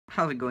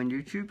How's it going,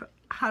 YouTube?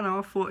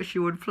 Hannah thought she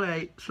would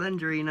play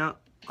Slendrina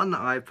on the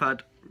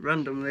iPad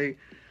randomly.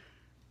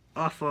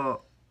 I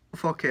thought,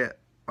 fuck it,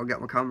 I'll get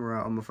my camera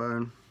out on my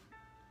phone.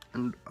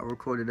 And I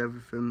recorded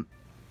everything.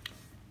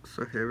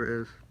 So here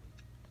it is.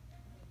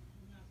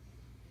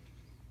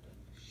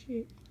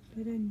 Shit,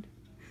 dead end.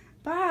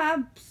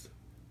 Babs!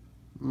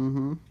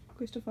 Mm-hmm.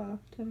 Christopher,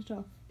 turn it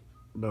off.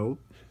 No.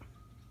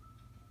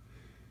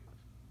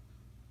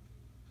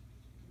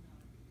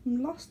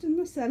 I'm lost in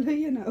the cellar,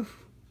 you know.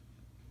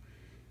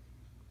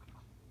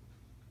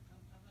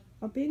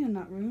 I've been in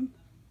that room.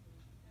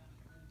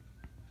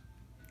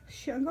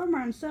 Shit, I'm going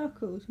around in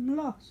circles. I'm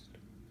lost.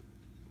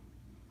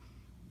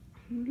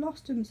 I'm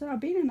lost in the cellar. I've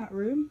been in that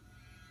room.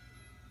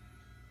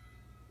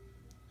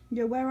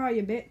 Yo, where are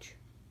you, bitch?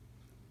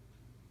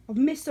 I've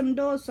missed some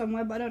doors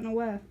somewhere, but I don't know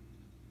where.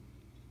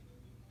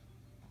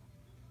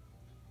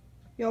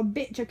 Yo,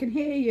 bitch, I can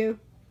hear you.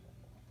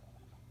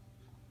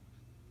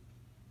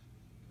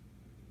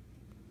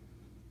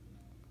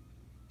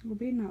 I've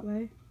been that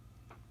way.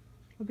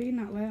 I've been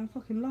that way. I'm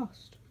fucking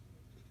lost.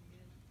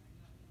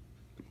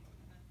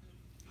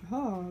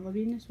 Oh, I've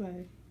been this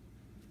way.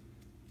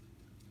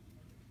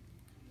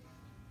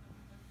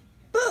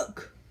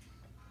 Book!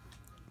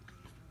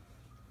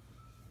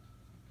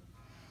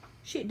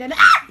 Shit, dead.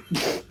 Ah!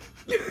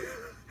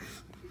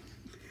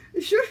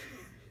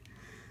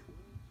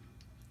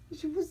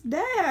 She was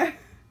there.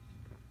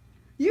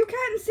 You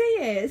can't see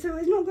it, so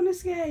it's not going to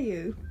scare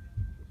you.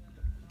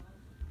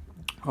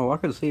 Oh, I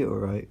can see it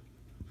alright.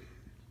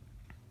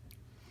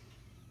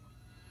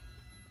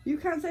 You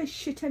can't say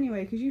shit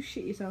anyway, because you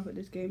shit yourself at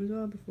this game as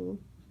well before.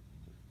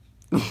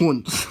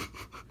 Once.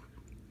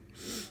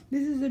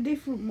 This is a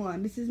different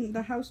one. This isn't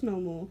the house no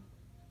more.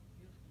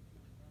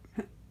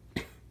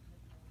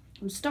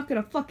 I'm stuck in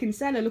a fucking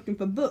cellar looking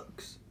for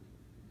books.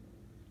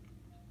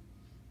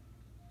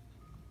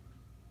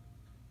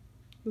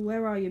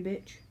 Where are you,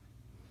 bitch?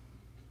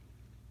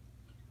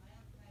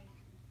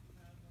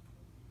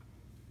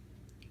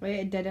 I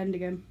hit a dead end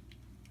again.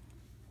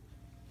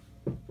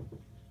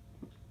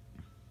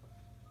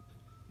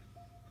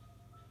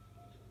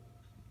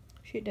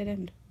 Shit, dead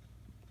end.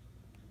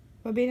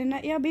 Have I been in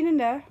there? Yeah, I've been in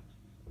there.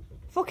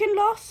 Fucking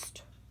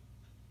lost.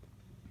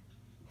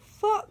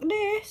 Fuck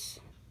this.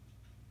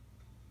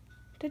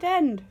 Dead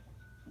end.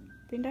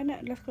 Been down there?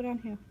 Let's go down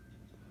here.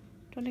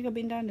 Don't think I've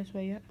been down this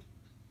way yet.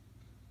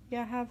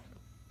 Yeah, I have.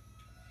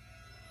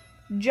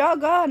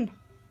 Jog on.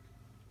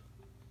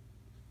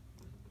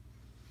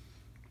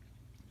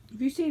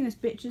 Have you seen this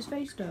bitch's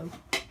face though?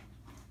 I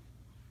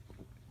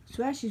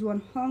swear she's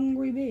one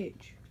hungry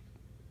bitch.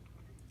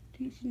 I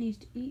think she needs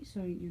to eat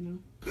something, you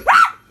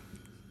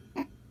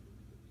know.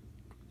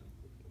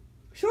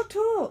 Shut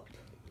up.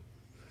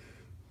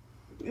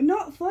 You're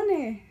not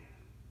funny.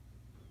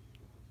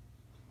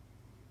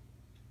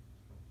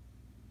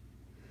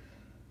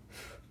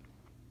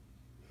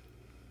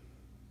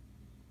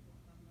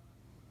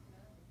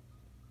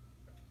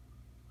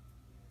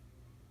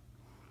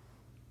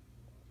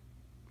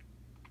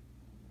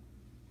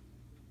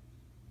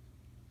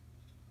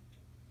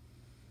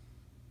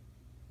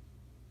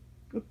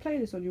 I'd play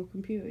this on your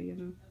computer, you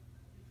know.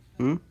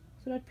 Hmm?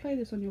 So I'd play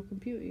this on your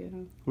computer, you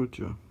know. Would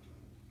you?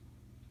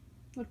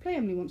 I'd play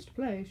Emily Wants to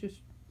Play, it's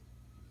just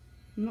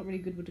I'm not really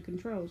good with the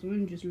controls. I'm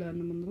only just learning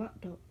them on the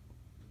laptop.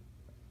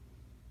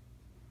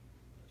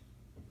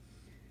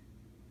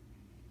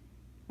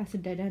 That's a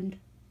dead end.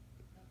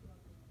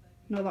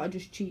 Not that I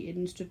just cheated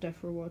and stood there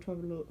for a while to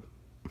have a look.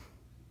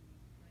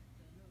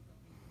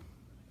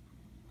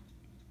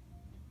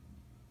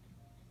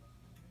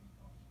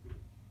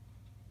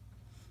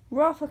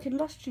 We're all fucking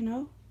lost, you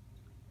know.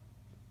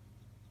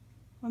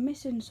 I'm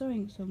missing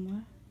something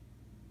somewhere.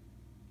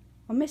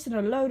 I'm missing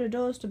a load of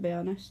doors, to be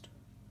honest.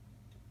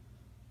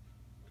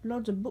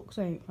 Loads of books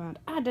I ain't found.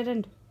 Ah, dead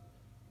end.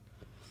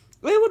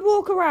 Who would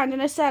walk around in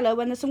a cellar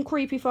when there's some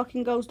creepy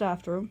fucking ghost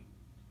after him?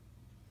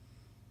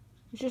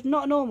 It's just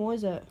not normal,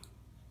 is it?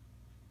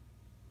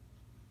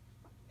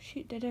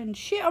 Shit, dead end.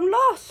 Shit, I'm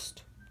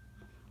lost!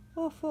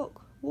 Oh,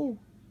 fuck. Whoa.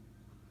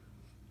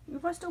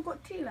 Have I still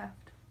got tea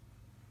left?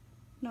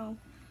 No.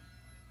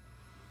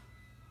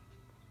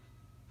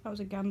 That was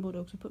a gamble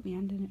though, because I put my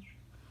hand in it.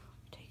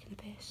 I'm taking the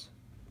piss.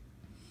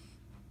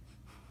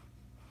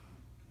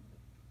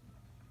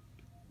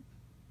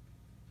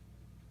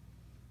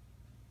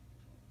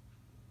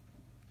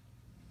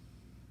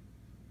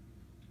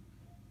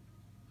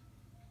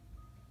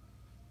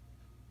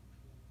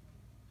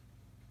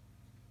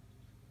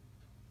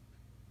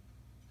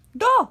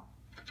 Door!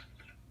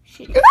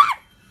 Shit.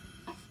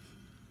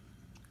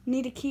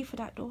 Need a key for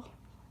that door.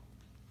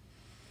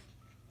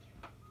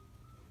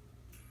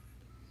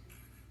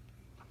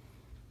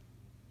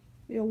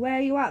 Yo,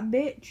 where you at,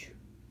 bitch?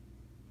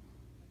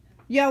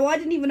 Yo, I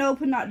didn't even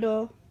open that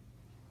door.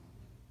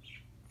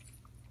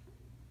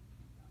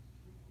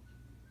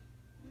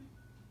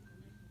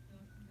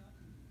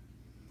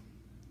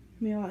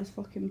 My heart is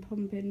fucking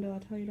pumping, though,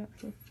 I'll tell you that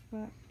for a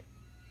fact.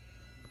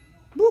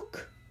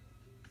 Book!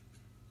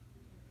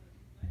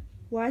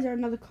 Why is there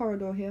another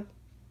corridor here?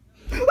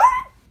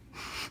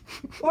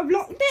 I've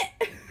locked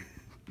it.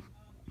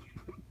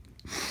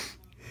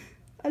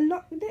 I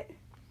locked it.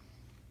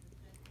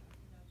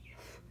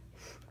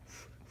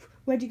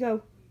 Where'd you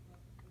go?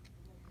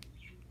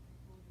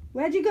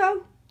 Where'd you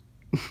go?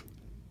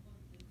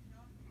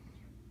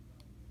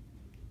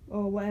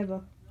 Or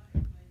whatever.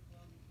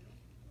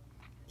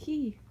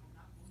 Key.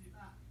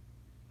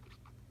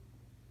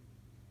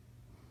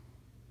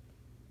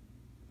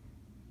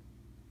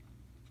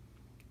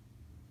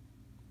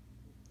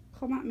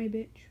 Come at me,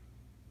 bitch.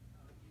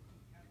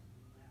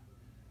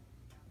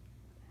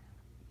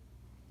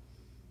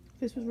 If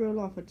this was real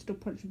life, I'd still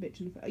punch a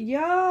bitch in the face.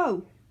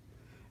 Yo!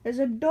 There's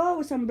a door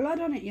with some blood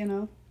on it, you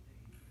know.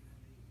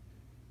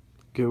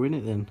 Go in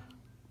it then.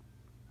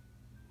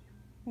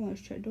 Oh,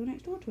 let's check the door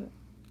next door to it.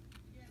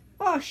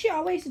 Oh shit,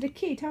 I wasted a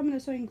key. Tell me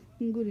there's something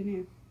fucking good in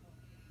here.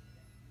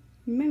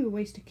 You made me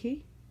waste a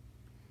key.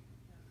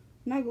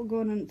 Now I've got to go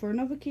on for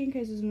another key in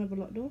case there's another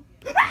locked door.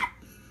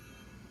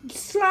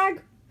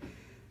 Slag!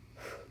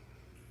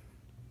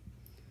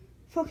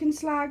 Fucking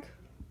slag.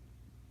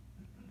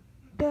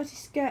 Dirty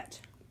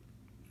scat.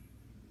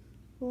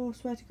 Oh, I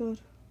swear to God.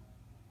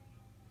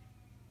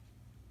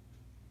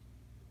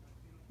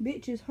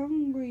 Bitch is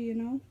hungry, you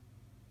know.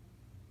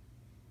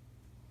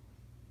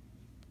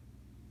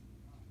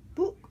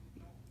 Book.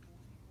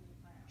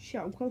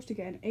 Shit, I'm close to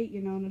getting 8,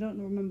 you know, and I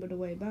don't remember the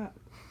way back.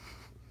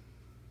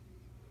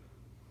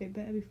 It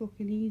better be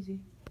fucking easy.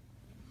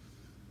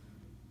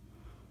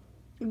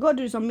 I've got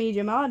to do some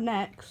medium hard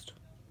next.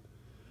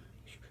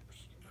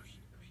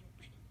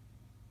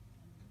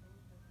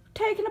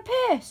 Taking a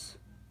piss.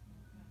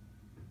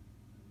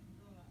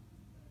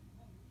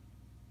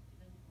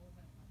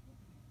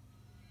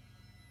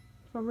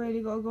 I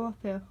really got to go up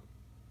here.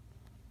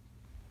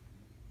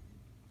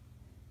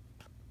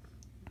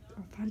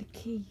 I found a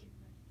key.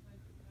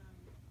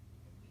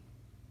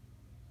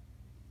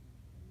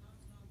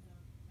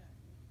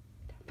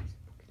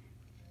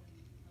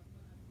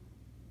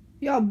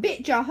 Yo,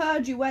 bitch, I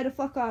heard you. Where the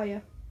fuck are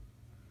you?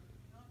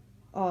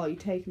 Oh, you're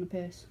taking a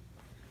piss.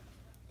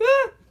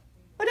 Ah!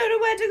 I don't know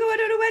where to go. I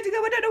don't know where to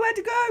go. I don't know where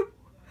to go.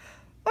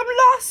 I'm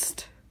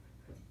lost.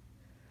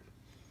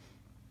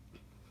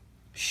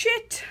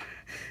 Shit.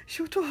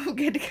 Shut up.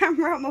 Get the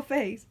camera out my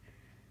face.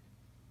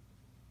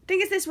 I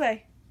think it's this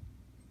way.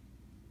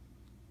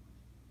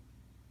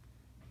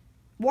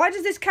 Why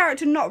does this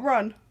character not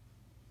run?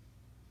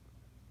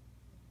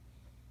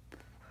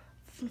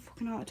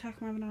 Fucking heart attack.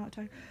 I'm having a heart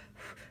attack.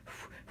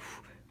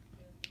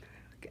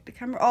 Get the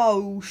camera.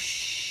 Oh,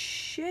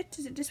 shit.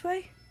 Is it this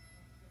way?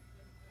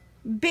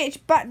 Bitch,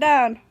 back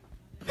down.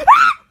 No.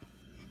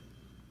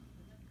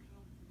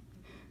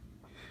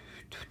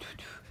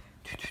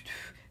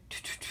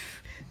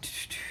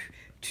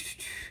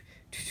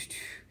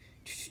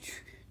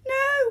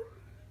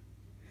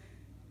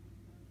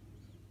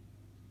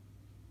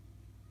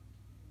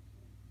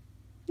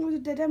 It was a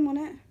dead end,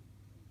 wasn't it?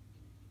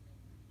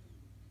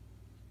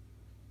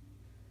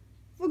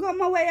 Forgot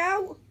my way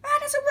out. Ah,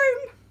 there's a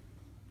room.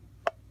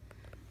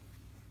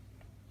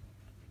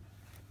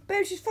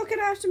 Babe, she's fucking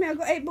after me. I've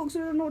got 8 books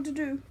and I don't know what to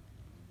do.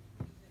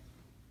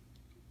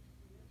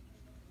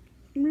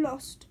 I'm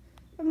lost.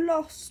 I'm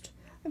lost.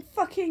 I'm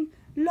fucking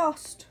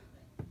lost.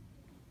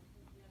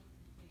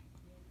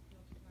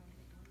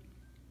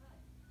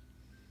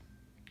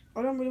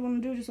 I don't really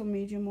want to do this on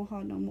medium or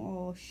hard no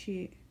more. Oh,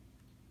 shit.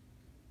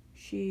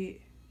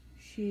 Shit.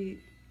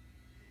 Shit.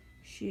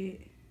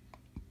 Shit.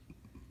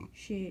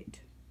 Shit.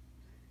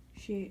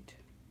 Shit.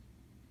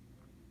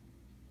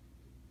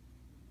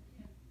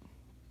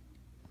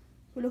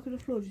 But look at the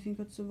floor, do you think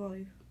I'd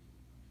survive?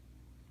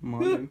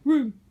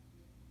 Room!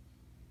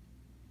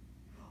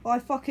 Oh, I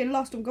fucking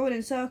lost, I'm going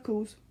in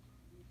circles.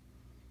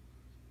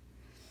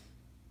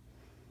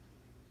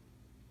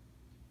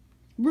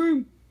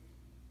 Room!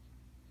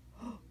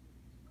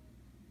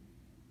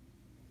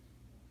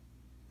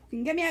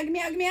 Fucking get me out, get me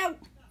out, get me out!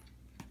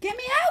 Get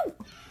me out!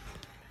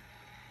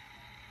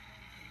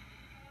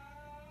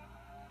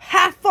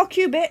 Ha! Fuck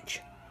you,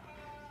 bitch!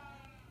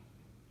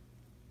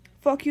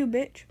 Fuck you,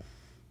 bitch.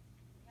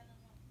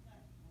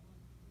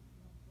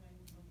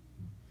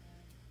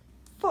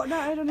 Fuck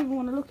that, I don't even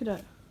want to look at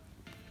it.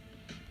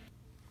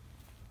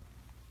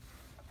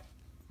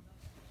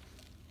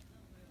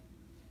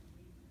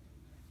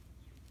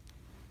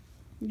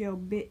 Yo,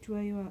 bitch,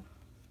 where you at?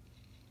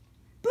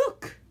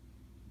 Book!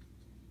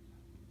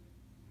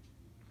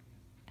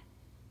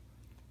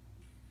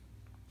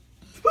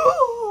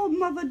 Oh,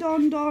 mother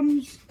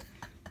don-dons.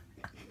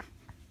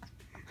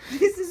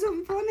 This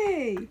isn't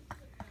funny.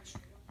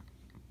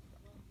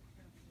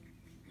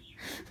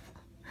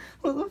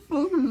 What the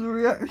fuck was the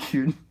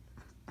reaction?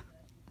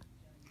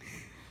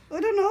 I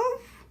don't know.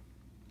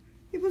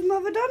 It was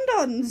mother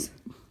don-dons.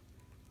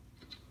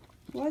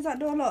 Why is that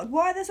door locked?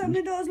 Why are there so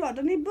many doors locked?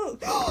 I need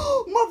books.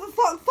 Mother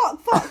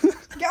fuck.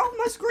 Get off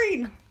my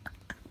screen.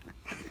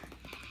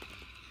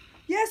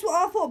 Yes,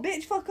 what I thought,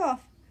 bitch, fuck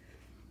off.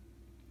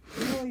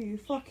 Oh, you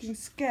fucking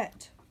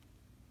sket.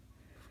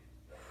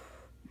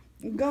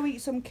 Go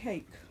eat some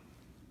cake.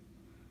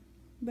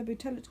 Baby,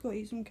 tell it to go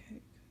eat some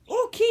cake.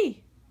 Oh,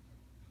 key.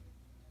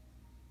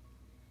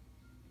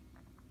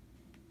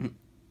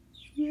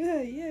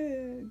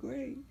 Yeah,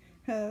 great.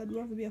 I'd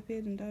rather be up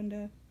here than down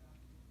there.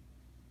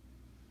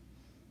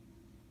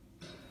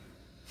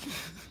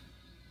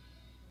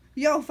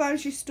 Yo, fam,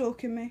 she's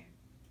stalking me.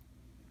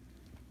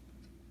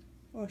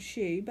 Oh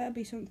shit, you better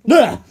be something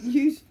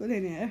useful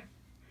in here.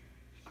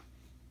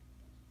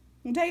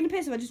 I'm taking a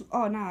piss if I just...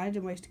 Oh, nah, I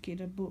didn't waste a key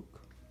in a book.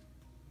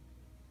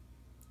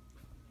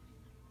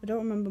 I don't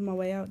remember my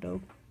way out,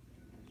 though.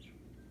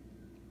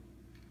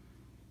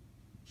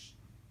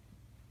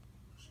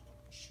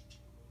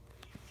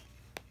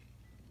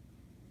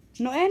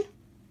 Not in?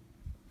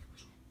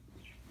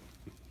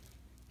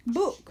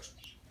 Book.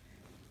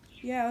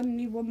 Yeah, I only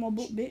need one more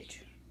book, bitch.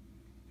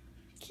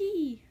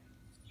 Key.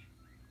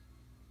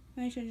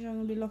 Any chance I'm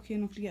going to be lucky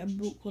enough to get a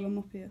book while I'm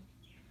up here?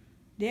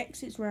 The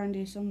exit's round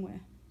here somewhere.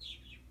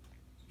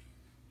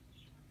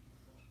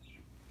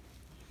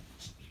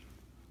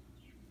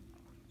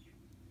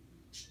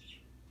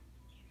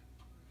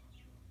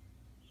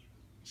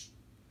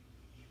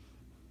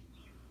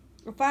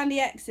 I found the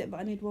exit, but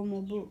I need one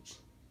more book.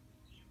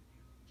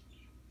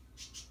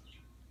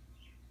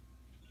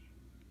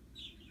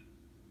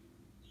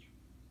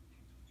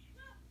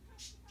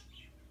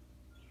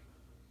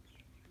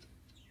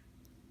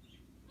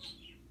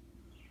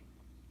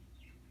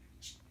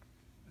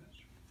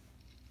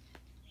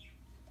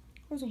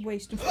 That was a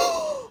waste of...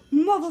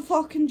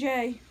 Motherfucking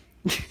Jay.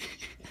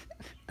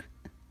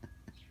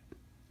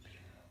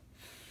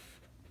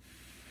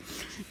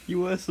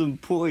 You were some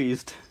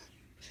poised.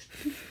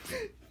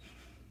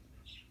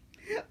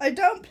 I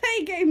don't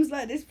play games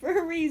like this for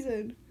a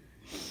reason.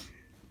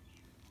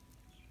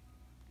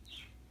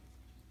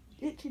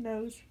 Itchy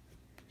nose.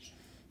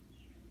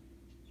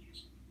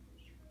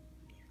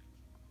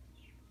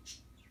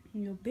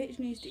 Your bitch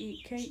needs to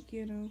eat cake,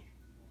 you know.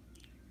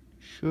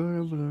 Sure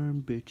I've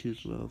learned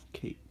bitches love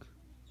cake.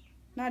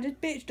 Nah, this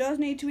bitch does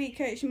need to eat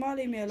cake. She might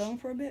leave me alone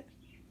for a bit.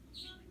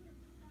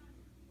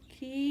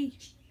 Key.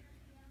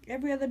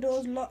 Every other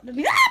door's locked.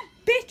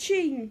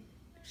 Bitching!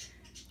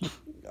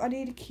 I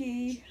need a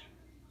key.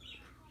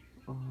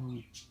 Oh,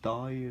 I'm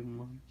dying,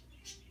 man.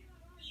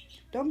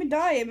 Don't be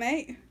dying,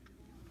 mate.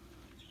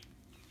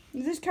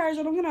 If this carries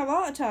on, I'm gonna have a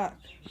heart attack.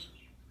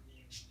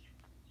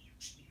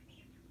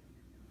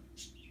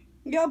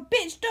 Yo,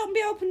 bitch, don't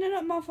be opening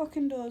up my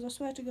fucking doors, I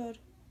swear to God.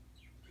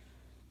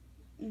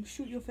 I'll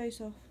shoot your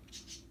face off.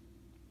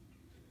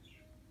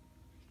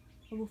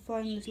 I will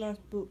find this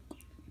last book.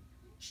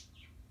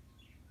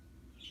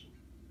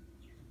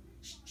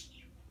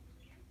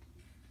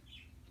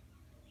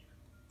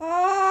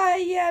 Ah,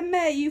 yeah,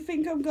 mate, you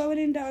think I'm going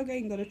in there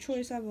again? Got a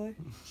choice, have I?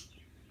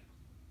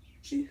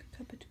 Ooh,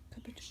 cupboard.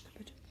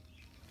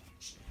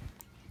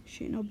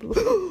 Shit, no book.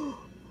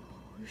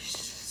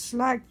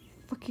 Slag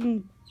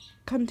fucking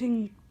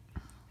cunting.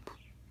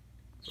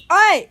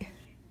 Oi!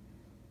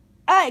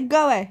 Oi,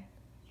 go away.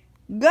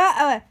 Go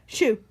away.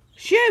 Shoo.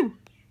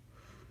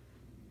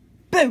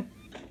 Boo!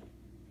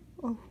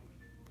 Oh.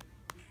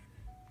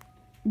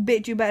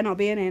 Bitch, you better not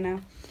be in here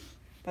now.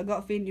 I got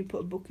a feeling you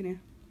put a book in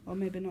here. Or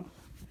maybe not.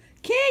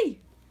 Key!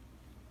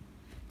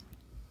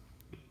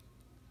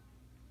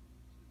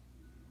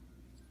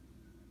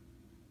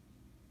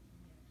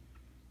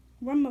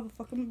 Run,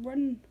 motherfucker,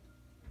 run.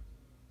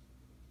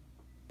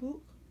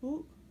 Book.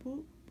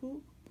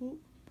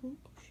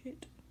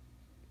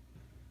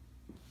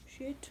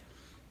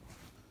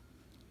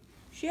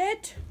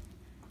 Shit.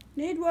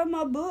 Need one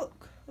more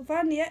book. I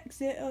found the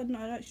exit. Oh no,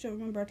 I actually don't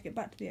remember how to get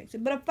back to the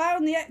exit. But I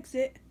found the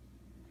exit.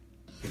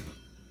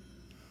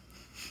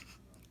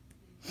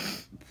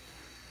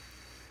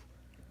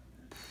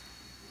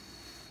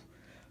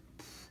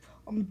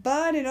 I'm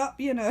burning up,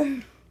 you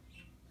know.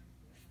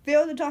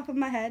 Feel the top of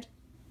my head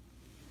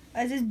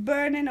as it's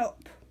burning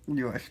up.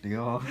 You actually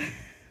are.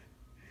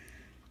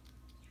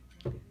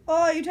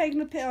 Oh, you're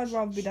taking a pit. I'd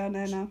rather be down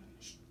there now.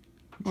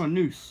 Oh, a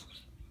noose.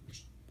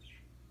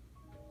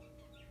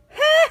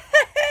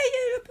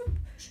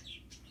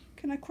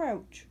 Can I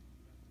crouch?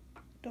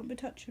 Don't be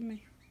touching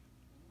me.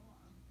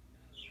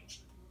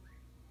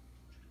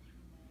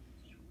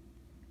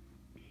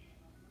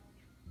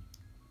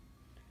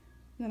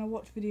 Then I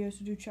watch videos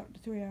to do chapter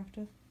 3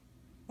 after.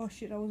 Oh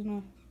shit, that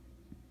wasn't her.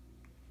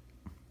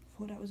 I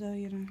thought that was her,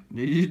 you know.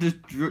 Did you just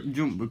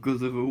jump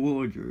because of a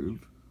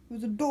wardrobe? It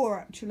was a door,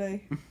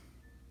 actually.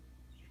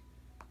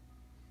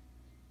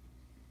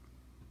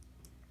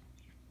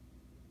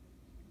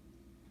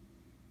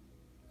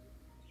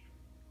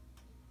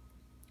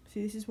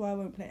 See, this is why I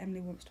won't play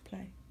Emily Wants to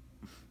Play.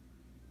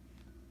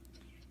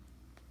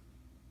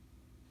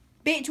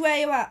 Bitch, where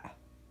you at?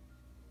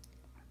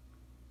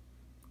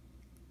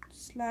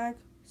 Slag.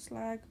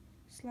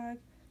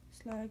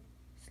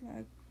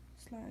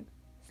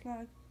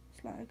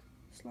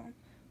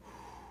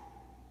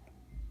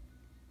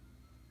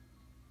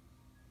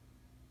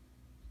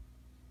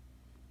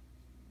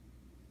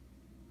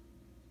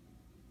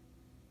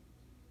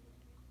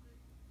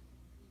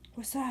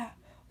 What's that?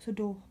 It's a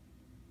door.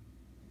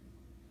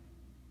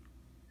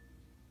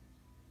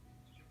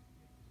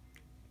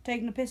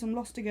 Taking a piss, I'm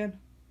lost again.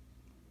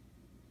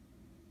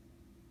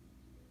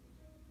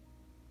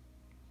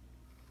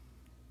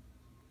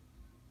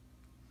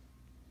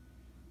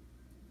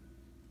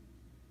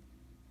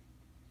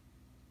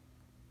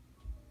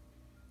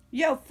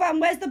 Yo, fam,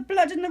 where's the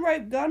blood and the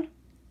rope gone?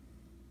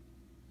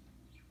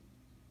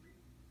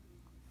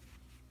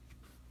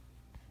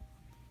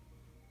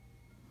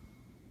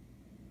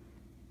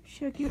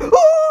 Shake you.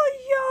 Oh,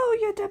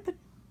 yo, you dead.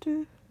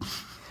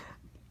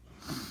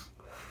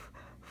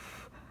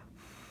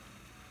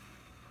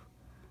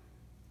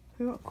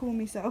 I gotta cool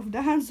myself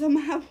down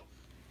somehow.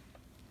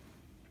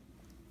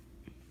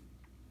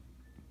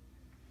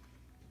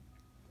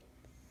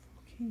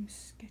 Fucking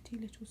sketty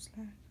little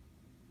slag.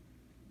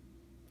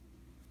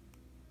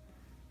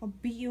 I'll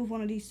beat you with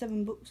one of these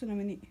 7 books in a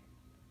minute.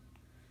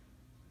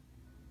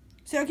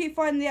 See, I keep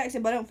finding the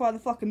exit, but I don't find the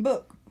fucking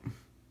book.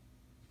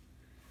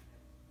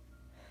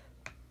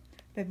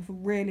 Babe, I feel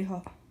really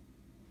hot.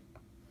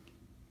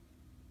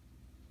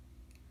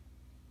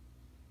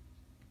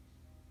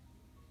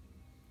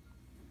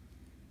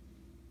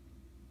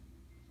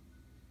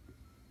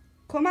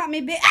 Come at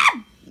me, bitch.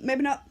 Ah!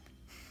 Maybe not.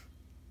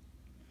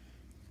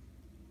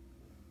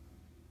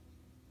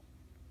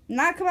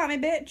 Nah, come at me,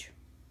 bitch.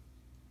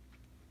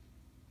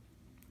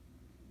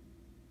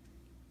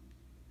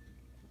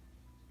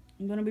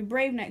 I'm gonna be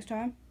brave next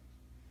time.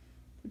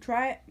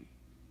 Try it.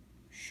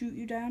 Shoot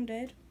you down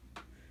dead.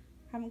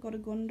 Haven't got a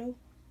gun though.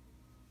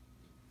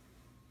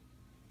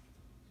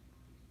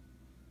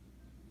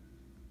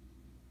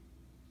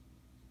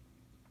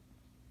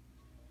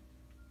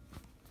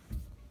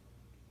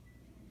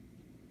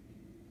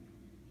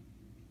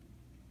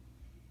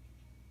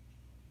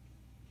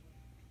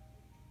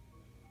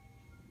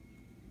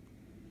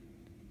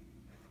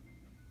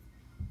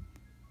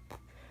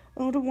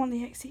 I don't want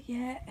the exit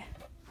yet.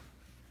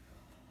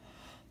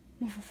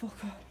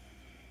 Motherfucker.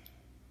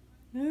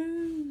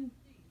 No.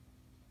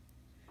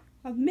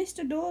 I've missed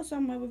a door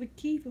somewhere with a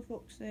key, for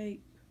fuck's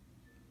sake.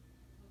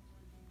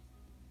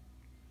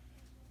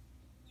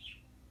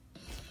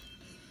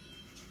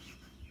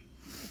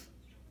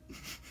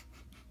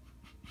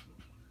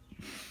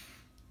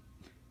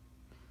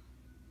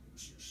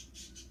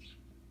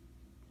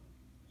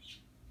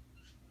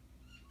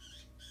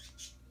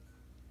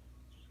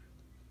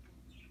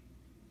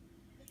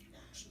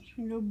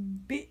 The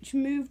bitch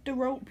moved the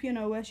rope, you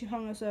know, where she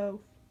hung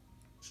herself.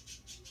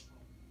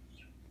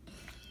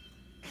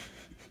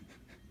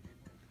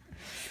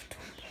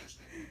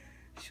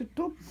 Shut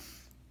up.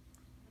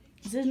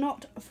 This is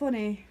not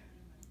funny.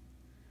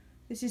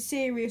 This is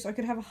serious. I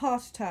could have a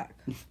heart attack.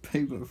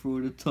 Payback for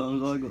all the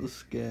times I got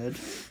scared.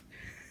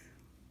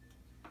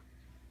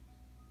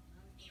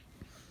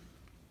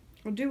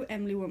 I'll do what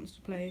Emily wants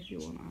to play if you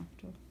want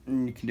after.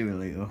 You can do it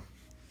later.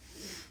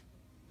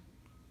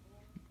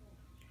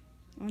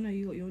 Oh no,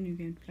 you got your new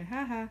game to play.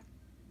 Ha ha.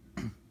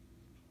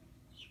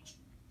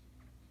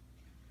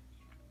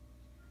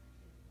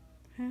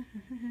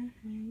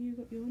 You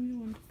got your new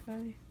one to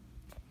play.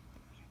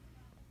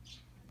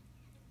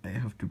 I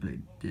have to play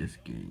this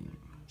game.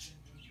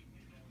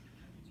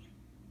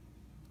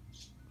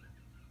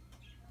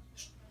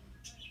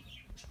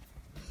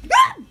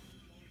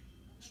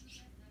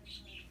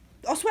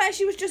 I swear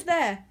she was just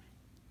there.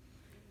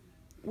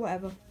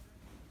 Whatever.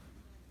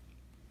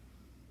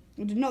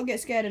 I did not get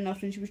scared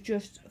enough and she was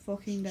just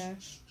fucking there.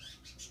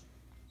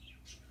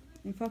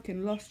 I'm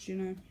fucking lost, you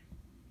know.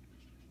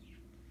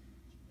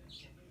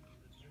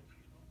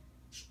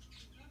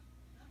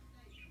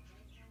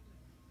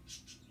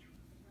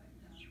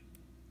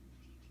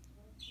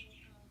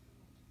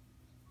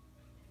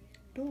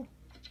 Door.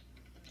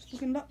 It's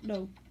fucking locked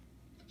though.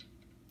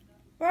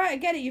 Alright, I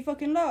get it, you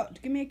fucking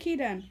locked. Give me a key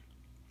then.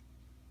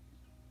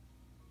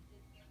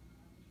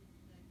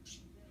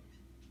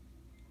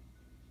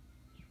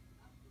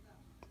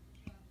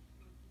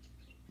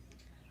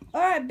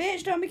 Alright,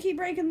 bitch, don't be keep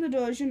breaking the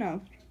doors, you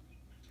know.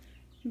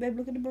 Babe,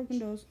 look at the broken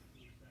doors.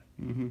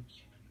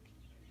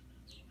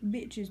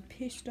 Bitch is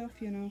pissed off,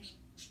 you know.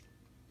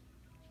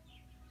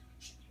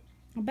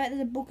 I bet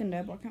there's a book in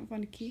there, but I can't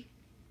find a key.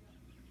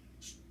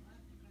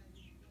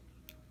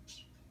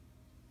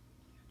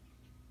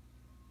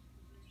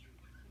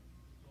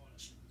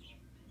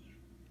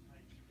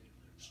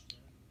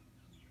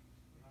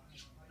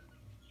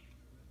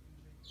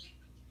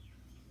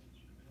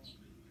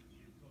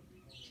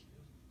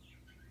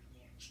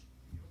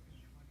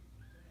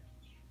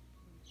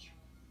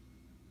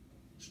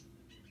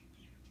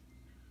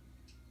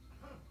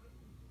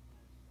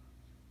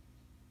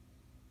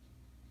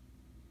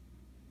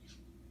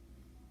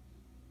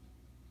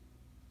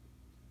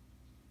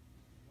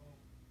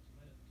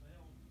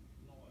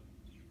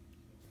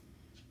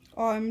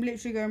 Oh, I'm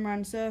literally going around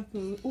in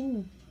circles.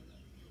 Ooh.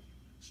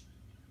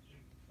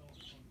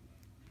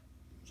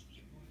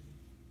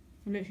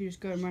 I'm literally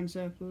just going around in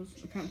circles.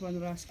 I can't find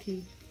the last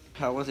key.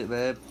 How was it,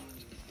 babe?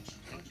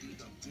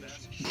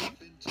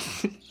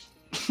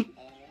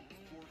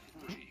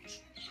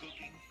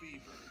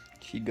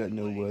 She got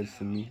no words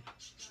for me.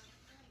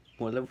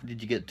 What level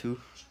did you get to?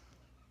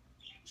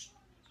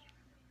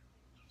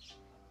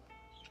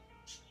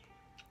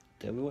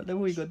 Tell me what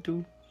level you got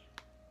to.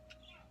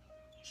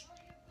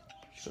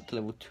 She got to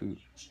level 2.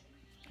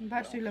 I'm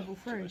about to do level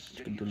 3.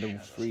 Just gonna do level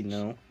 3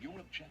 now.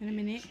 In a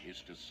minute.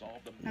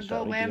 Now That go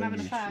will away, be I'm on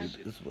having a fag.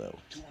 YouTube as well.